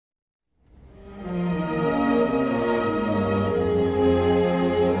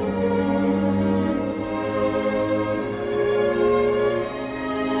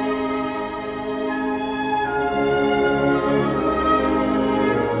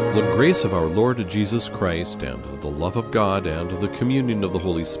The grace of our Lord Jesus Christ, and the love of God, and the communion of the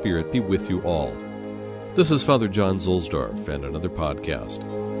Holy Spirit be with you all. This is Father John Zuhlsdorf, and another podcast.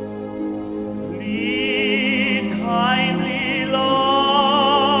 Lead kindly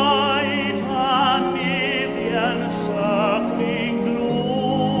light amid the encircling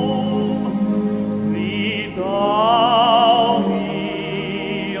gloom. Lead thou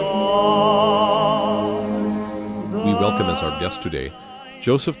me on. We welcome as our guest today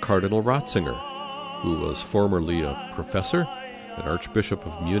Joseph Cardinal Ratzinger, who was formerly a professor, an Archbishop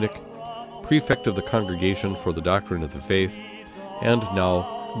of Munich, prefect of the Congregation for the Doctrine of the Faith, and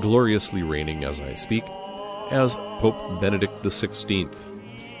now gloriously reigning as I speak as Pope Benedict XVI.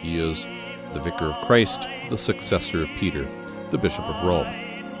 He is the Vicar of Christ, the successor of Peter, the Bishop of Rome.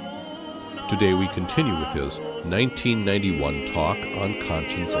 Today we continue with his 1991 talk on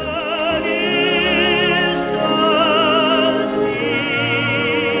conscience and truth.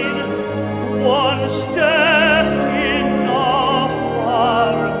 One step enough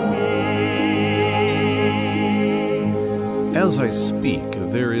for me. As I speak,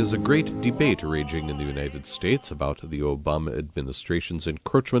 there is a great debate raging in the United States about the Obama administration's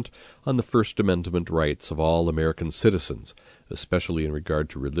encroachment on the First Amendment rights of all American citizens, especially in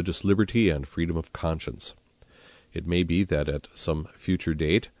regard to religious liberty and freedom of conscience. It may be that at some future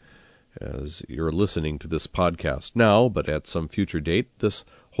date, as you're listening to this podcast now, but at some future date, this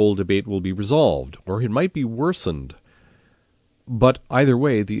whole debate will be resolved, or it might be worsened. But either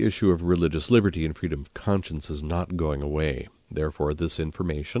way, the issue of religious liberty and freedom of conscience is not going away. Therefore, this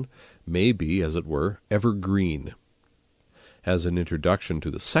information may be, as it were, evergreen. As an introduction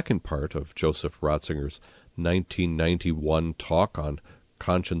to the second part of Joseph Ratzinger's 1991 talk on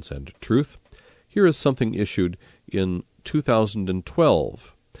conscience and truth, here is something issued in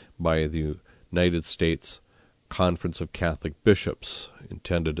 2012 by the United States Conference of Catholic Bishops,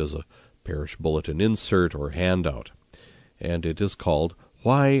 intended as a parish bulletin insert or handout, and it is called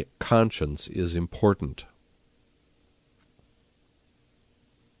Why Conscience is Important.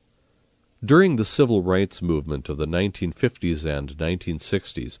 During the civil rights movement of the 1950s and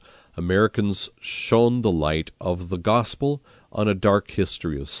 1960s, Americans shone the light of the gospel on a dark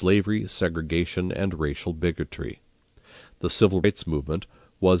history of slavery, segregation, and racial bigotry. The civil rights movement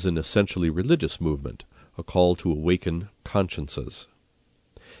was an essentially religious movement, a call to awaken consciences.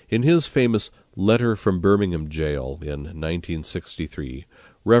 In his famous Letter from Birmingham Jail in 1963,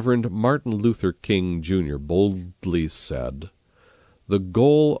 Reverend Martin Luther King Jr. boldly said, "The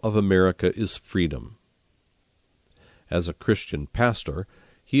goal of America is freedom." As a Christian pastor,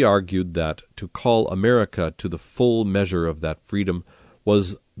 he argued that to call America to the full measure of that freedom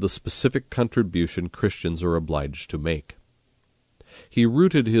was the specific contribution Christians are obliged to make. He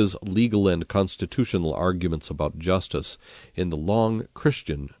rooted his legal and constitutional arguments about justice in the long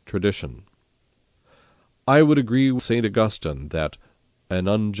Christian tradition. I would agree with St. Augustine that an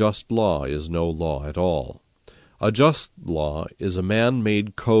unjust law is no law at all. A just law is a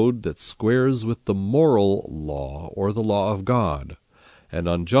man-made code that squares with the moral law or the law of God. An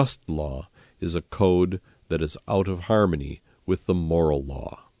unjust law is a code that is out of harmony with the moral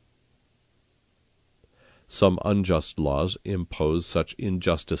law. Some unjust laws impose such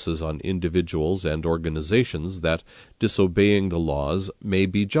injustices on individuals and organizations that disobeying the laws may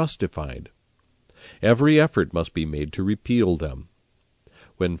be justified. Every effort must be made to repeal them.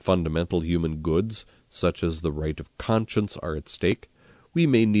 When fundamental human goods, such as the right of conscience, are at stake, we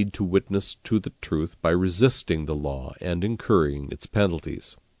may need to witness to the truth by resisting the law and incurring its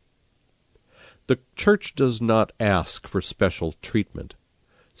penalties. The Church does not ask for special treatment,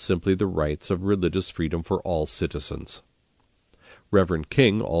 simply the rights of religious freedom for all citizens. Reverend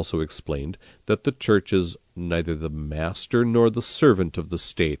King also explained that the Church is neither the master nor the servant of the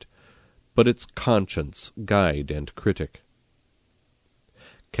state, but its conscience, guide, and critic.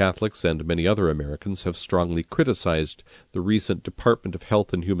 Catholics and many other Americans have strongly criticized the recent Department of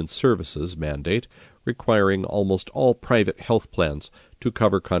Health and Human Services mandate requiring almost all private health plans to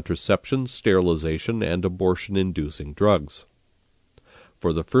cover contraception, sterilization, and abortion-inducing drugs.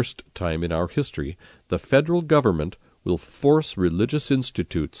 For the first time in our history, the federal government will force religious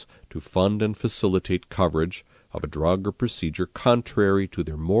institutes to fund and facilitate coverage of a drug or procedure contrary to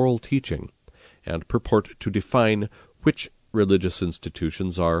their moral teaching, and purport to define which religious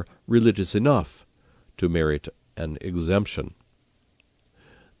institutions are religious enough to merit an exemption.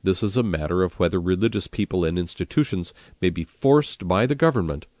 This is a matter of whether religious people and institutions may be forced by the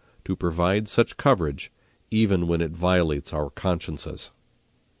government to provide such coverage, even when it violates our consciences.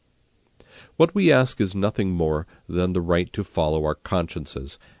 What we ask is nothing more than the right to follow our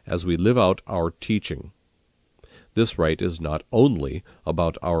consciences as we live out our teaching. This right is not only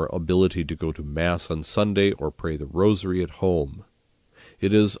about our ability to go to Mass on Sunday or pray the Rosary at home.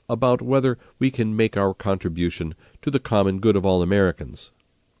 It is about whether we can make our contribution to the common good of all Americans.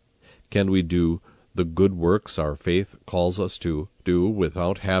 Can we do the good works our faith calls us to do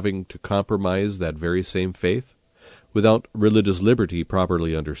without having to compromise that very same faith? Without religious liberty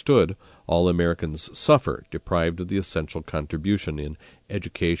properly understood, all Americans suffer, deprived of the essential contribution in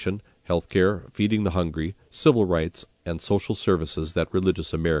education, health care, feeding the hungry, civil rights, and social services that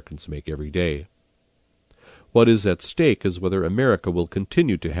religious Americans make every day. What is at stake is whether America will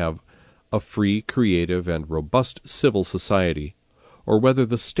continue to have a free, creative, and robust civil society, or whether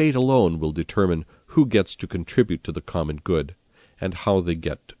the state alone will determine who gets to contribute to the common good, and how they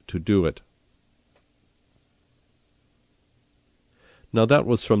get to do it. Now that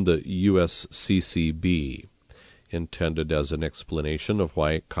was from the USCCB, intended as an explanation of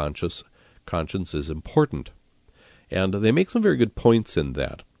why conscience is important. And they make some very good points in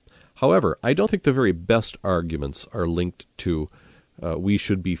that. However, I don't think the very best arguments are linked to we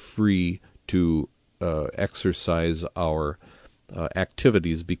should be free to exercise our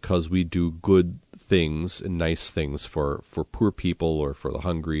activities because we do good things and nice things for poor people or for the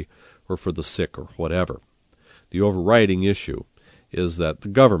hungry or for the sick or whatever. The overriding issue is that the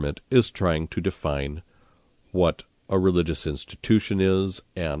government is trying to define what a religious institution is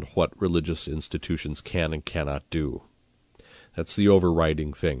and what religious institutions can and cannot do. That's the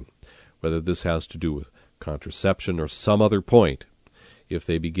overriding thing. Whether this has to do with contraception or some other point, if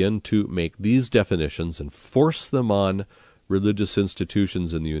they begin to make these definitions and force them on religious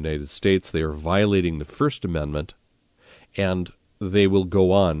institutions in the United States, they are violating the First Amendment, and they will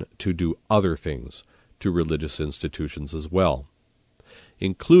go on to do other things to religious institutions as well,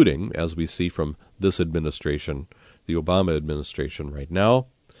 including, as we see from this administration, the Obama administration right now,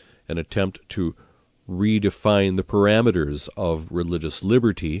 an attempt to redefine the parameters of religious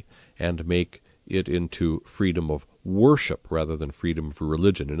liberty and make it into freedom of worship rather than freedom of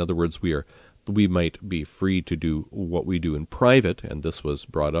religion. In other words, we might be free to do what we do in private, and this was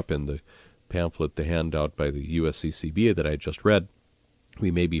brought up in the pamphlet, the handout by the USCCB that I just read.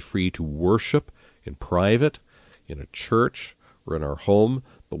 We may be free to worship in private, in a church, or in our home,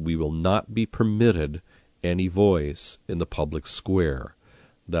 but we will not be permitted any voice in the public square.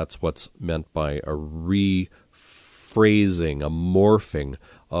 That's what's meant by a rephrasing, a morphing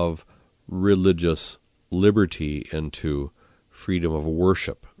of religious liberty into freedom of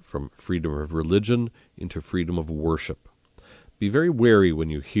worship, from freedom of religion into freedom of worship. Be very wary when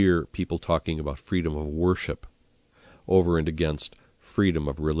you hear people talking about freedom of worship over and against freedom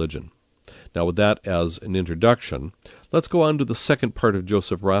of religion. Now, with that as an introduction, let's go on to the second part of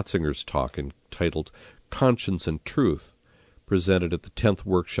Joseph Ratzinger's talk, entitled Conscience and Truth, presented at the 10th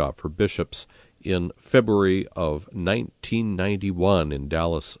Workshop for Bishops in February of 1991 in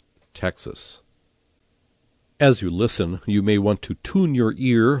Dallas, Texas. As you listen, you may want to tune your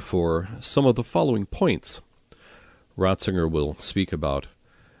ear for some of the following points. Ratzinger will speak about,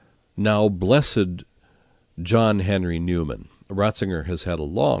 now blessed John Henry Newman. Ratzinger has had a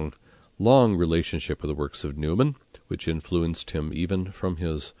long relationship with the works of Newman, which influenced him even from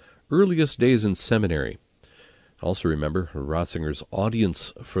his earliest days in seminary. Also remember Ratzinger's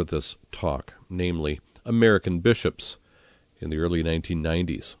audience for this talk, namely American bishops in the early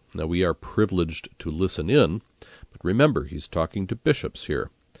 1990s. Now, we are privileged to listen in, but remember, he's talking to bishops here.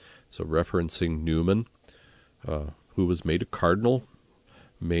 So referencing Newman, who was made a cardinal,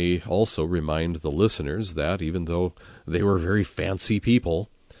 may also remind the listeners that even though they were very fancy people,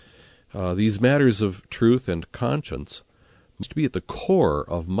 these matters of truth and conscience must be at the core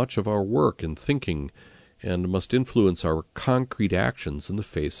of much of our work and thinking, and must influence our concrete actions in the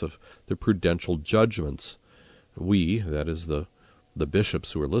face of the prudential judgments we, that is the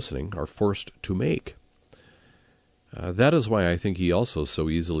bishops who are listening, are forced to make. That is why I think he also so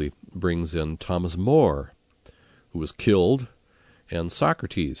easily brings in Thomas More, who was killed, and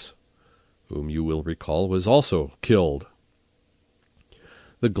Socrates, whom you will recall was also killed.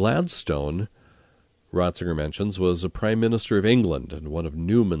 The Gladstone, Ratzinger mentions, was a Prime Minister of England and one of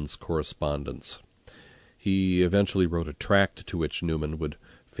Newman's correspondents. He eventually wrote a tract to which Newman would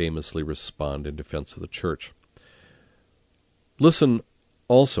famously respond in defense of the Church. Listen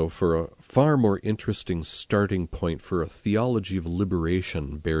also for a far more interesting starting point for a theology of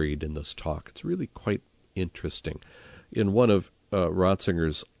liberation buried in this talk. It's really quite interesting. In one of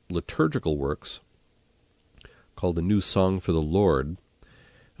Ratzinger's liturgical works, called A New Song for the Lord,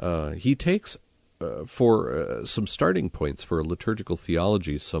 he takes for some starting points for a liturgical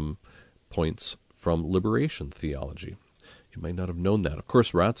theology some points from liberation theology. You might not have known that. Of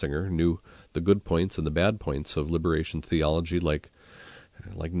course, Ratzinger knew the good points and the bad points of liberation theology like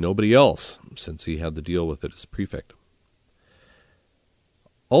nobody else, since he had to deal with it as prefect.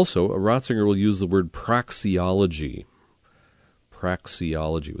 Also, Ratzinger will use the word praxeology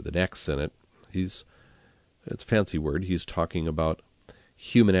with an X in it. It's a fancy word. He's talking about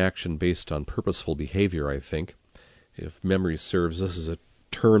human action based on purposeful behavior, I think. If memory serves, this is a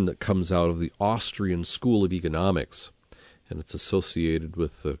term that comes out of the Austrian School of Economics, and it's associated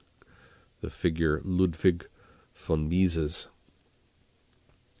with the figure Ludwig von Mises.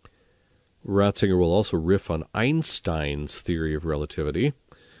 Ratzinger will also riff on Einstein's theory of relativity,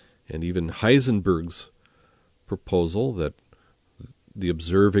 and even Heisenberg's proposal that the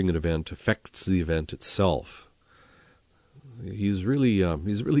observing an event affects the event itself. He's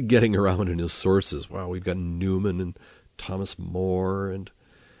really getting around in his sources. Wow, we've got Newman and Thomas More and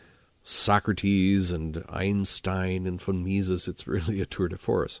Socrates and Einstein and von Mises. It's really a tour de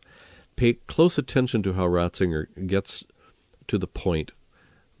force. Pay close attention to how Ratzinger gets to the point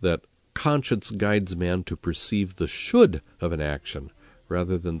that conscience guides man to perceive the should of an action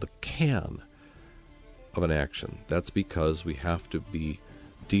rather than the can of an action. That's because we have to be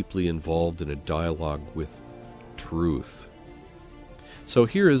deeply involved in a dialogue with truth. So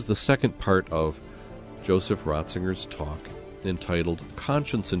here is the second part of Joseph Ratzinger's talk, entitled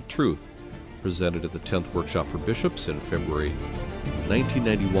Conscience and Truth, presented at the 10th Workshop for Bishops in February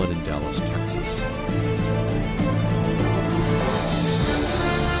 1991 in Dallas, Texas.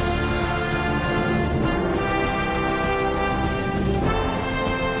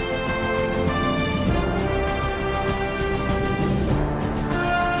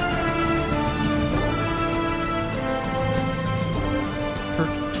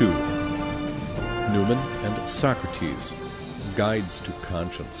 Part 2. Newman and Socrates, Guides to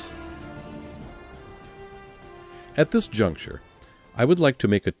Conscience. At this juncture, I would like to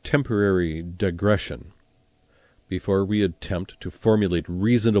make a temporary digression. Before we attempt to formulate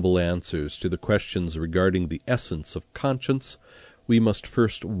reasonable answers to the questions regarding the essence of conscience, we must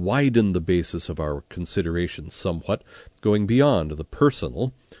first widen the basis of our consideration somewhat, going beyond the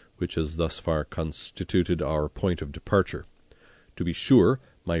personal, which has thus far constituted our point of departure. To be sure,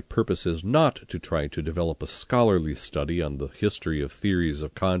 my purpose is not to try to develop a scholarly study on the history of theories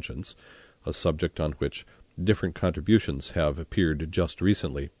of conscience, a subject on which different contributions have appeared just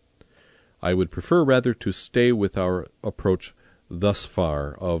recently. I would prefer rather to stay with our approach thus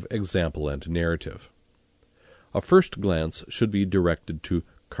far of example and narrative. A first glance should be directed to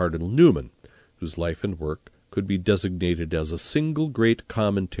Cardinal Newman, whose life and work could be designated as a single great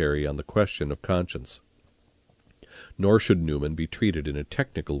commentary on the question of conscience. Nor should Newman be treated in a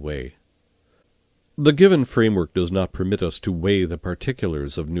technical way. The given framework does not permit us to weigh the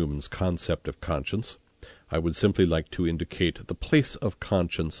particulars of Newman's concept of conscience. I would simply like to indicate the place of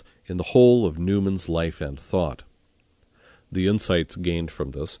conscience in the whole of Newman's life and thought. The insights gained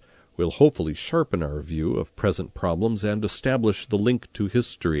from this will hopefully sharpen our view of present problems and establish the link to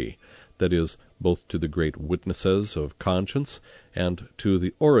history, that is, both to the great witnesses of conscience and to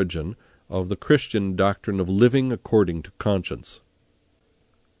the origin of the Christian doctrine of living according to conscience.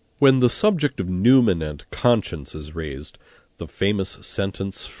 When the subject of Newman and conscience is raised, the famous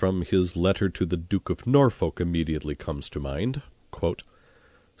sentence from his letter to the Duke of Norfolk immediately comes to mind, quote,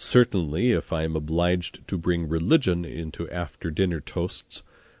 "Certainly, if I am obliged to bring religion into after-dinner toasts,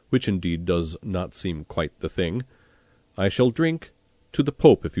 which indeed does not seem quite the thing, I shall drink to the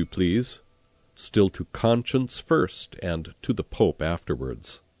Pope, if you please, still to conscience first, and to the Pope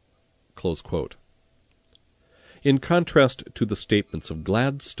afterwards." Close quote. In contrast to the statements of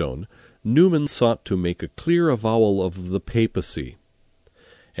Gladstone, Newman sought to make a clear avowal of the papacy,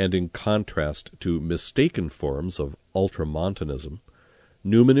 and in contrast to mistaken forms of ultramontanism,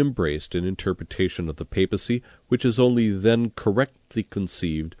 Newman embraced an interpretation of the papacy which is only then correctly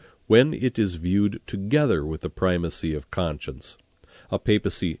conceived when it is viewed together with the primacy of conscience, a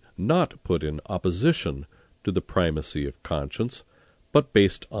papacy not put in opposition to the primacy of conscience, but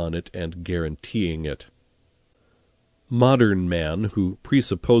based on it and guaranteeing it. Modern man, who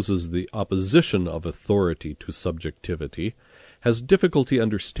presupposes the opposition of authority to subjectivity, has difficulty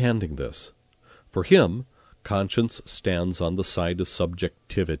understanding this. For him, conscience stands on the side of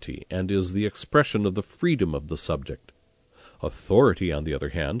subjectivity and is the expression of the freedom of the subject. Authority, on the other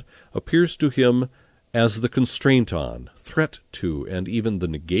hand, appears to him as the constraint on, threat to, and even the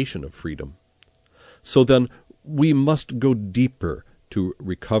negation of freedom. So then, we must go deeper to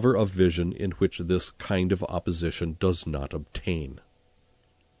recover a vision in which this kind of opposition does not obtain.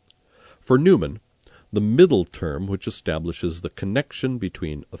 For Newman, the middle term which establishes the connection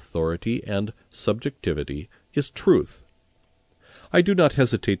between authority and subjectivity is truth. I do not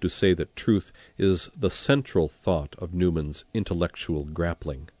hesitate to say that truth is the central thought of Newman's intellectual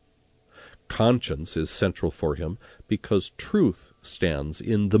grappling. Conscience is central for him because truth stands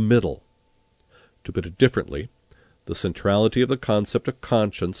in the middle. To put it differently, the centrality of the concept of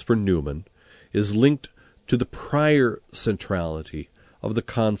conscience for Newman is linked to the prior centrality of the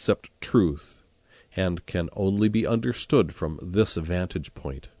concept truth, and can only be understood from this vantage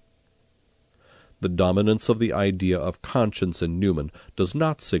point. The dominance of the idea of conscience in Newman does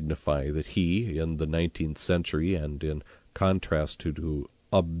not signify that he, in the 19th century and in contrast to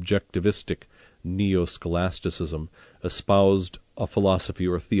objectivistic neo-scholasticism, espoused a philosophy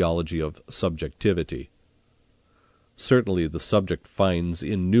or theology of subjectivity. Certainly the subject finds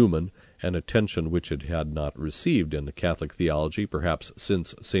in Newman an attention which it had not received in the Catholic theology, perhaps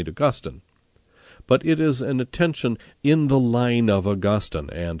since St. Augustine. But it is an attention in the line of Augustine,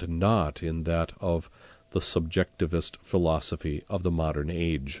 and not in that of the subjectivist philosophy of the modern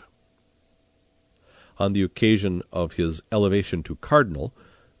age. On the occasion of his elevation to cardinal,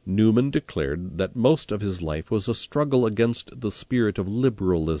 Newman declared that most of his life was a struggle against the spirit of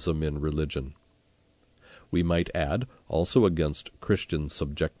liberalism in religion. We might add also against Christian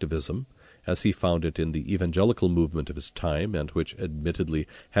subjectivism, as he found it in the evangelical movement of his time, and which admittedly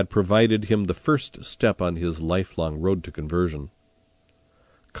had provided him the first step on his lifelong road to conversion.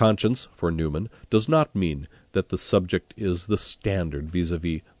 Conscience, for Newman, does not mean that the subject is the standard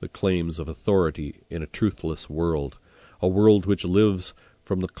vis-à-vis the claims of authority in a truthless world, a world which lives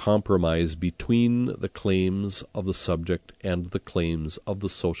from the compromise between the claims of the subject and the claims of the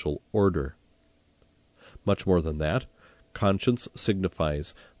social order. Much more than that, conscience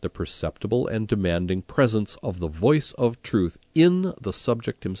signifies the perceptible and demanding presence of the voice of truth in the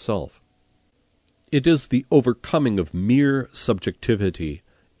subject himself. It is the overcoming of mere subjectivity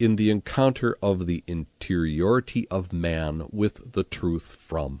in the encounter of the interiority of man with the truth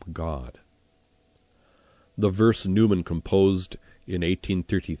from God. The verse Newman composed in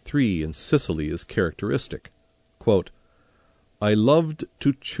 1833 in Sicily is characteristic. Quote, "I loved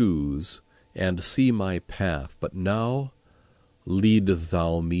to choose and see my path, but now lead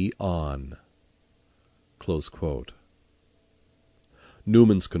thou me on." Close quote.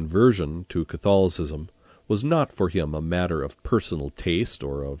 Newman's conversion to Catholicism was not for him a matter of personal taste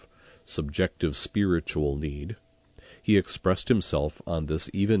or of subjective spiritual need. He expressed himself on this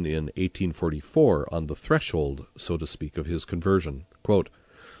even in 1844, on the threshold, so to speak, of his conversion. Quote,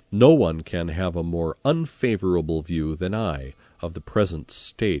 "No one can have a more unfavorable view than I of the present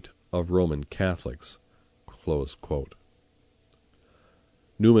state of Roman Catholics." Close quote.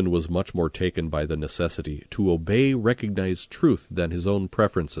 Newman was much more taken by the necessity to obey recognized truth than his own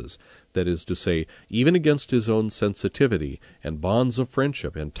preferences, that is to say, even against his own sensitivity and bonds of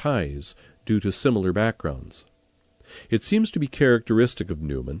friendship and ties due to similar backgrounds. It seems to be characteristic of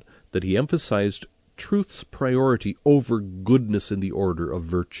Newman that he emphasized truth's priority over goodness in the order of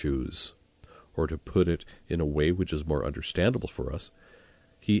virtues. Or to put it in a way which is more understandable for us,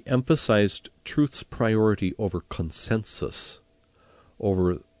 he emphasized truth's priority over consensus,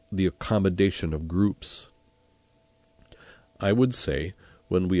 over the accommodation of groups. I would say,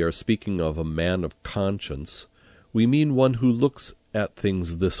 when we are speaking of a man of conscience, we mean one who looks at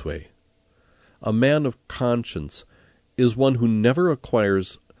things this way. A man of conscience is one who never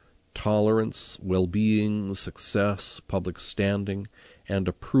acquires tolerance, well-being, success, public standing, and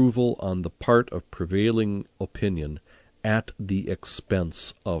approval on the part of prevailing opinion at the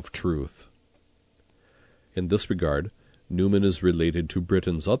expense of truth. In this regard, Newman is related to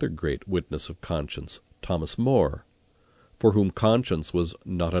Britain's other great witness of conscience, Thomas More, for whom conscience was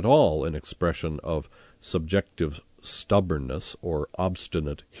not at all an expression of subjective stubbornness or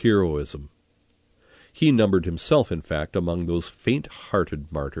obstinate heroism. He numbered himself, in fact, among those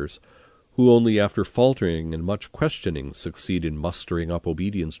faint-hearted martyrs who only after faltering and much questioning succeed in mustering up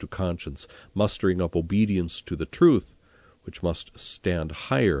obedience to conscience, mustering up obedience to the truth, which must stand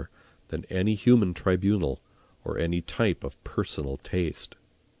higher than any human tribunal or any type of personal taste.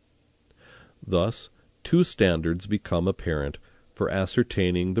 Thus, two standards become apparent for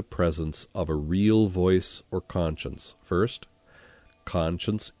ascertaining the presence of a real voice or conscience. First,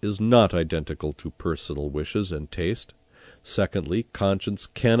 conscience is not identical to personal wishes and taste. Secondly, conscience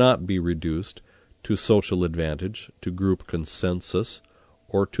cannot be reduced to social advantage, to group consensus,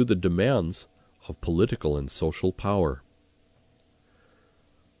 or to the demands of political and social power.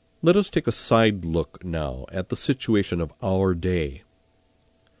 Let us take a side look now at the situation of our day.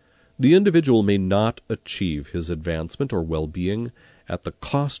 The individual may not achieve his advancement or well-being at the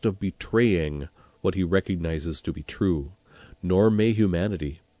cost of betraying what he recognizes to be true, nor may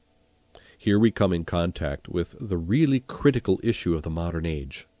humanity. Here we come in contact with the really critical issue of the modern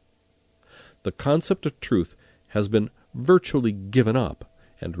age. The concept of truth has been virtually given up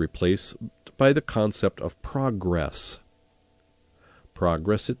and replaced by the concept of progress.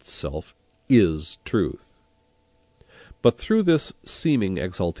 Progress itself is truth. But through this seeming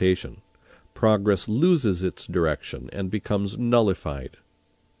exaltation, progress loses its direction and becomes nullified.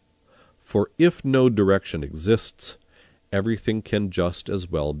 For if no direction exists, everything can just as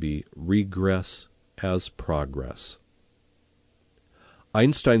well be regress as progress.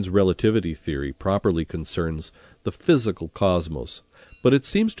 Einstein's relativity theory properly concerns the physical cosmos, but it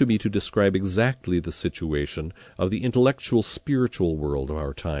seems to me to describe exactly the situation of the intellectual spiritual world of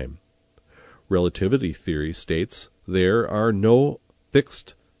our time. Relativity theory states there are no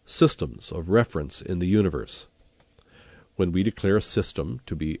fixed systems of reference in the universe. When we declare a system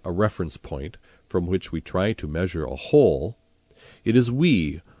to be a reference point from which we try to measure a whole, it is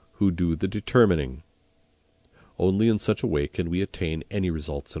we who do the determining. Only in such a way can we attain any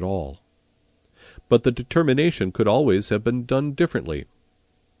results at all. But the determination could always have been done differently.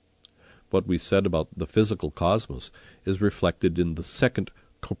 What we said about the physical cosmos is reflected in the second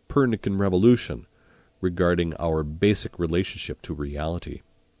Copernican revolution regarding our basic relationship to reality.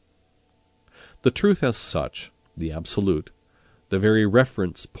 The truth as such, the absolute, the very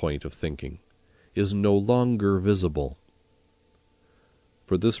reference point of thinking, is no longer visible.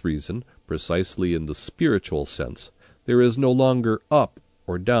 For this reason, precisely in the spiritual sense, there is no longer up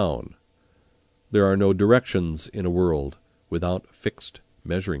or down. There are no directions in a world without fixed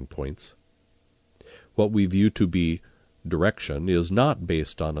measuring points. What we view to be direction is not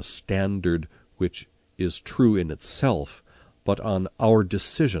based on a standard which is true in itself, but on our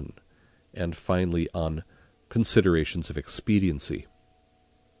decision, and finally on considerations of expediency.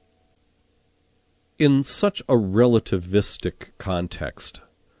 In such a relativistic context,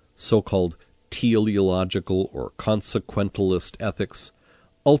 so-called teleological or consequentialist ethics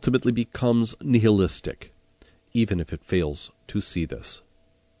ultimately becomes nihilistic, even if it fails to see this.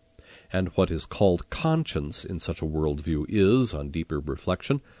 And what is called conscience in such a worldview is, on deeper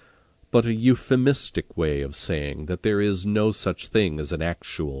reflection, but a euphemistic way of saying that there is no such thing as an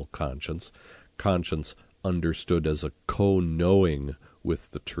actual conscience, conscience understood as a co-knowing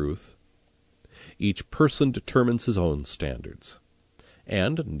with the truth. Each person determines his own standards.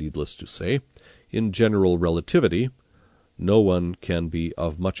 And, needless to say, in general relativity, no one can be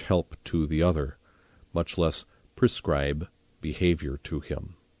of much help to the other, much less prescribe behavior to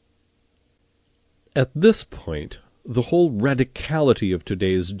him. At this point, the whole radicality of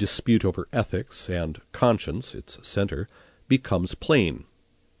today's dispute over ethics and conscience, its center, becomes plain.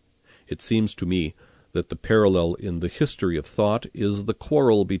 It seems to me that the parallel in the history of thought is the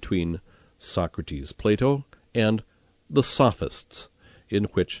quarrel between Socrates, Plato, and the Sophists, in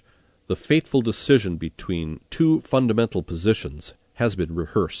which the fateful decision between two fundamental positions has been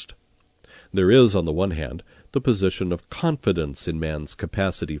rehearsed. There is, on the one hand, the position of confidence in man's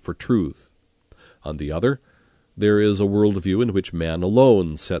capacity for truth. On the other, there is a worldview in which man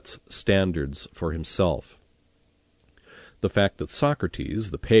alone sets standards for himself. The fact that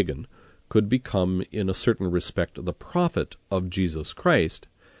Socrates, the pagan, could become in a certain respect the prophet of Jesus Christ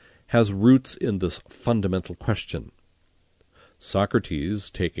has roots in this fundamental question. Socrates,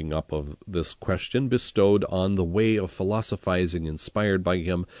 taking up of this question, bestowed on the way of philosophizing inspired by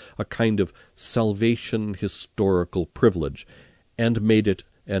him a kind of salvation historical privilege, and made it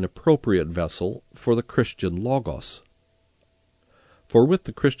an appropriate vessel for the Christian Logos. For with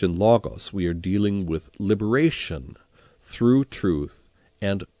the Christian Logos we are dealing with liberation through truth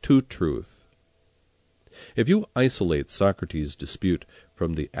and to truth. If you isolate Socrates' dispute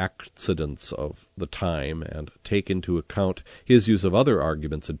from the accidents of the time and take into account his use of other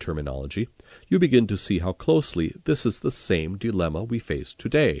arguments and terminology, you begin to see how closely this is the same dilemma we face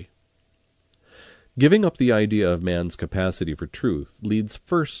today. Giving up the idea of man's capacity for truth leads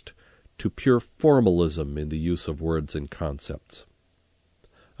first to pure formalism in the use of words and concepts.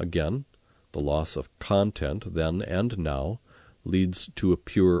 Again, the loss of content then and now leads to a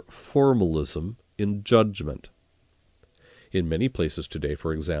pure formalism in judgment. In many places today,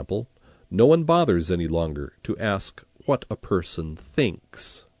 for example, no one bothers any longer to ask what a person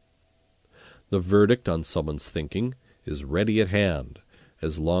thinks. The verdict on someone's thinking is ready at hand,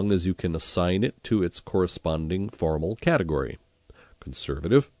 as long as you can assign it to its corresponding formal category: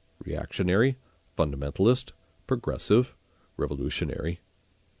 conservative, reactionary, fundamentalist, progressive, revolutionary.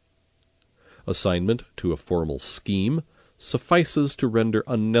 Assignment to a formal scheme suffices to render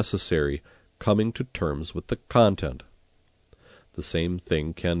unnecessary coming to terms with the content. The same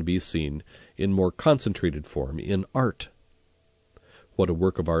thing can be seen in more concentrated form in art. What a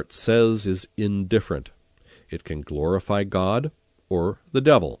work of art says is indifferent. It can glorify God or the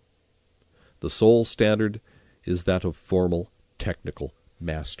devil. The sole standard is that of formal, technical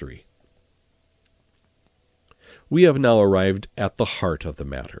mastery. We have now arrived at the heart of the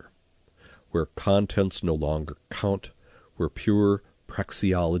matter, where contents no longer count, where pure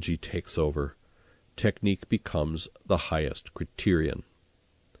praxeology takes over. Technique becomes the highest criterion.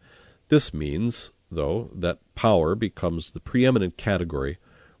 This means, though, that power becomes the preeminent category,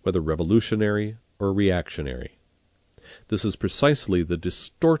 whether revolutionary or reactionary. This is precisely the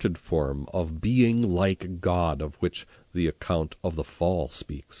distorted form of being like God of which the account of the fall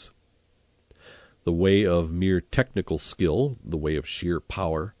speaks. The way of mere technical skill, the way of sheer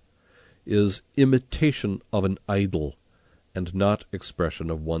power, is imitation of an idol, and not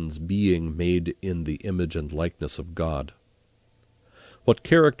expression of one's being made in the image and likeness of God. What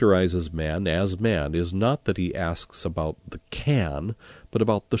characterizes man as man is not that he asks about the can, but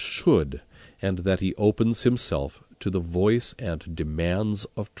about the should, and that he opens himself to the voice and demands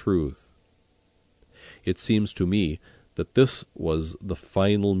of truth. It seems to me that this was the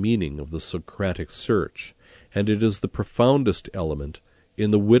final meaning of the Socratic search, and it is the profoundest element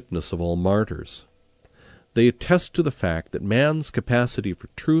in the witness of all martyrs. They attest to the fact that man's capacity for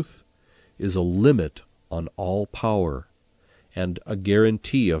truth is a limit on all power, and a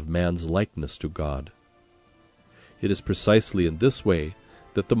guarantee of man's likeness to God. It is precisely in this way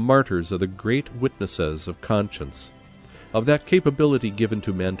that the martyrs are the great witnesses of conscience, of that capability given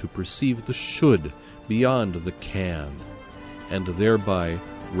to men to perceive the should beyond the can, and thereby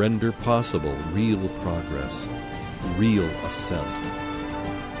render possible real progress, real ascent.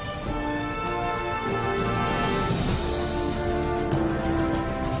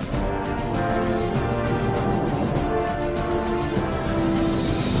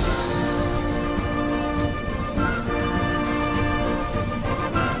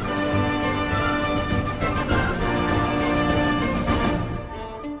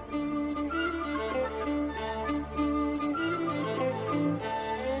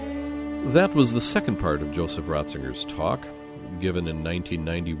 That was the second part of Joseph Ratzinger's talk, given in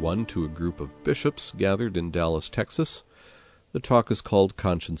 1991 to a group of bishops gathered in Dallas, Texas. The talk is called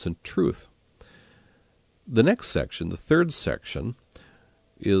Conscience and Truth. The next section, the third section,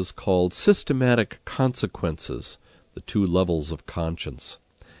 is called Systematic Consequences, the two levels of conscience.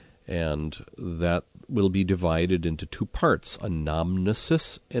 And that will be divided into two parts,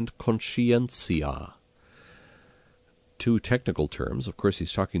 anamnesis and conscientia. Two technical terms. Of course,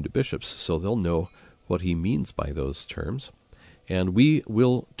 he's talking to bishops, so they'll know what he means by those terms. And we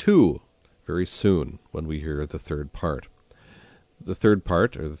will, too, very soon, when we hear the third part. The third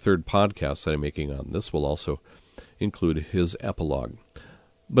part, or the third podcast that I'm making on this, will also include his epilogue.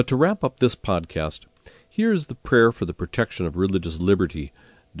 But to wrap up this podcast, here's the prayer for the protection of religious liberty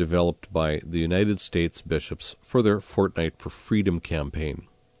developed by the United States bishops for their Fortnight for Freedom campaign.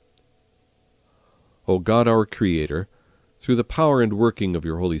 O God, our Creator, through the power and working of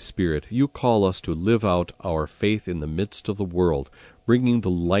your Holy Spirit, you call us to live out our faith in the midst of the world, bringing the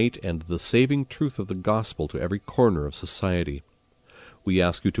light and the saving truth of the gospel to every corner of society. We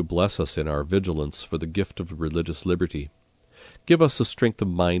ask you to bless us in our vigilance for the gift of religious liberty. Give us the strength of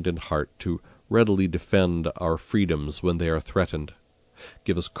mind and heart to readily defend our freedoms when they are threatened.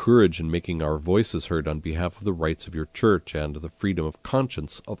 Give us courage in making our voices heard on behalf of the rights of your Church and the freedom of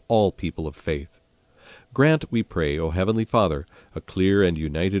conscience of all people of faith. Grant, we pray, O Heavenly Father, a clear and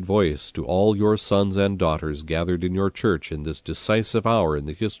united voice to all your sons and daughters gathered in your Church in this decisive hour in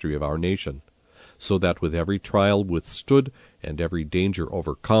the history of our nation, so that with every trial withstood and every danger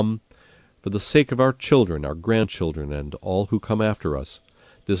overcome, for the sake of our children, our grandchildren, and all who come after us,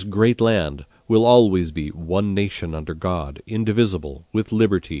 this great land will always be one nation under God, indivisible, with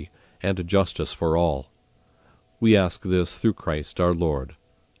liberty and justice for all. We ask this through Christ our Lord.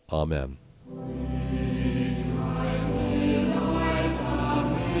 Amen.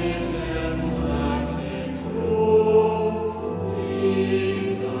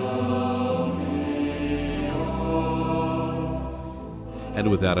 And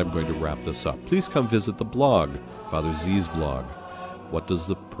with that, I'm going to wrap this up. Please come visit the blog, Father Z's blog. What does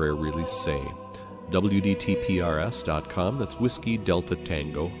the prayer really say? WDTPRS.com. That's Whiskey Delta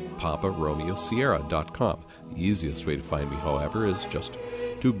Tango Papa Romeo Sierra.com. The easiest way to find me, however, is just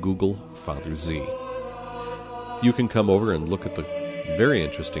to Google Father Z. You can come over and look at the very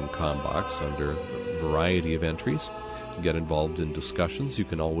interesting ComBox under a variety of entries. Get involved in discussions. You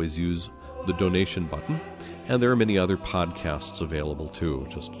can always use the donation button. And there are many other podcasts available too.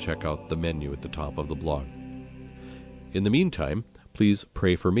 Just check out the menu at the top of the blog. In the meantime, please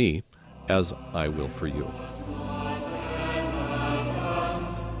pray for me as I will for you.